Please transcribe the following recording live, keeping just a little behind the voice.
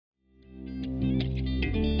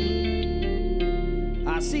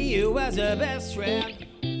see you as a best friend.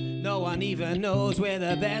 No one even knows we're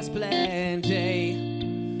the best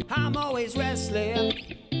plenty. I'm always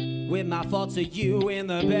wrestling with my thoughts of you in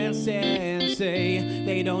the best sense.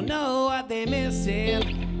 They don't know what they're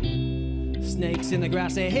missing. Snakes in the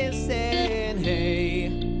grass are hissing.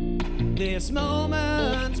 Hey, this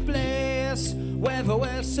moment's bliss, whether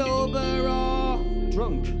we're sober or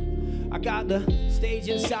drunk. I got the stage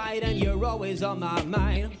inside and you're always on my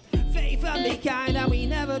mind. Faith and be kind and we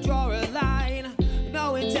never draw a line.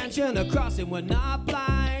 No intention of crossing, we're not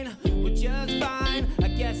blind. We're just fine, I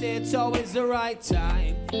guess it's always the right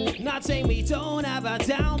time. Not saying we don't have our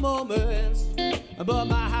down moments, but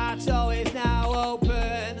my heart's always now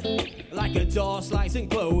open. Like a door slides and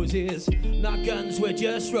closes. Not guns, we're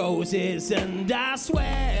just roses. And I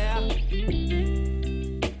swear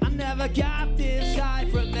I never got this high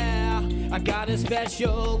from there. I got a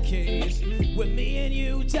special case with me and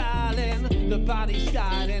you, darling. The party's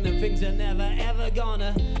starting and things are never ever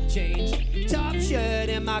gonna change. Top shirt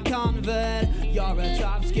in my Convert, you're a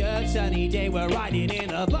top skirt. Sunny day, we're riding in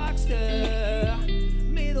a Boxster.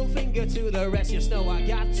 Middle finger to the rest, just know I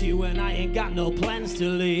got you and I ain't got no plans to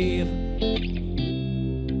leave.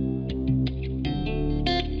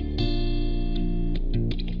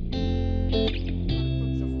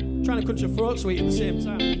 Trying to crunch your throat sweet at the same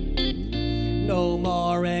time. No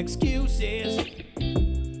more excuses.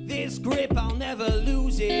 This grip, I'll never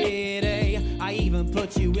lose it. Hey, I even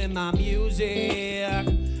put you in my music.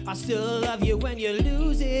 I still love you when you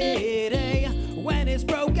lose it. Hey, when it's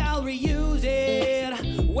broke, I'll reuse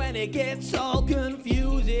it. When it gets all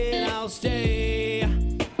confusing, I'll stay.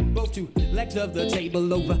 Both two legs of the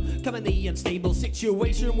table overcoming the unstable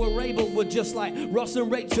situation. We're able, we're just like Ross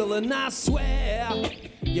and Rachel, and I swear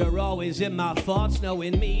you're always in my thoughts.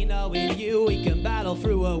 Knowing me, knowing you, we can battle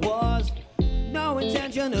through our wars. No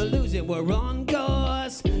intention of losing, we're on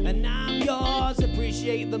course. And I'm yours,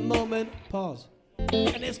 appreciate the moment. Pause.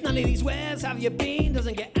 And it's none of these where's have you been.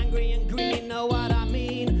 Doesn't get angry and green, know what I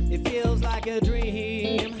mean. It feels like a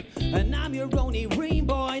dream. And I'm your only dream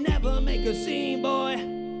boy, never make a scene, boy.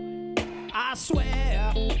 I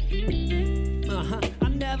swear, I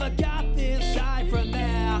never got this high from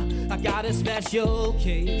there. I got a special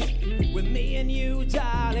case with me and you,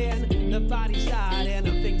 darling. The party's starting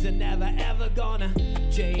and things are never ever gonna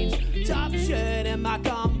change. Top shirt in my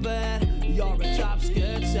Convert, you're a top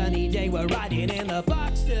skirt. Sunny day, we're riding in a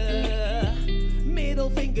Boxster. Middle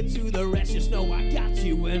finger to the rest, just know I got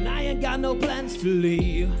you and I ain't got no plans to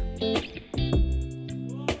leave.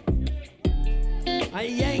 I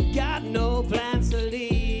ain't got no plans to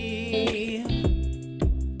leave.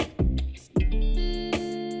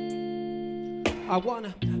 I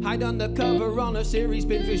wanna hide undercover on a series,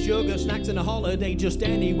 binge with sugar, snacks and a holiday just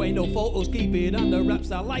anyway. No photos, keep it under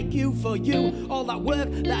wraps. I like you for you. All that work,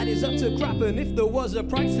 that is up to crap. And if there was a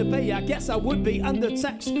price to pay, I guess I would be under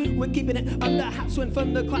tax. We're keeping it under hats when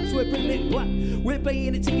thunder claps. We're bringing it black. We're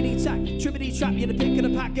playing it tickety-tack, trippity trap. You're the pick of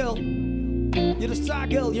the pack, girl. You're the star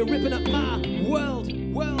girl, you're ripping up my world,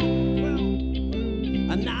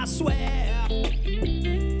 and I swear,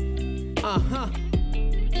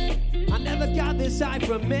 I never got this high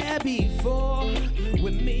from me before.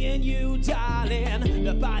 With me and you, darling,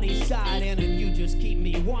 the body's starting and you just keep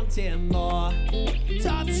me wanting more.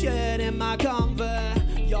 Top shirt in my Convert,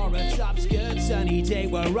 you're a top skirt. Sunny day,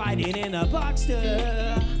 we're riding in a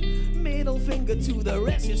Boxster. Middle finger to the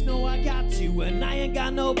rest, just know I got you and I ain't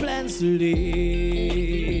got no plans to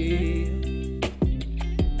leave.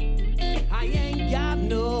 I ain't got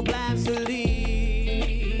no plans to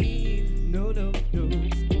leave. No, no, no.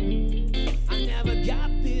 I never got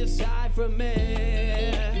this high from me.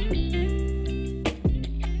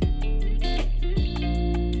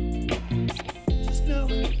 Just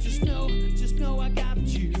know I got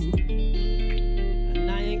you and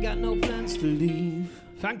I ain't got no plans to leave.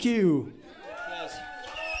 Thank you.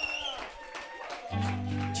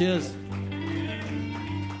 Cheers. Cheers.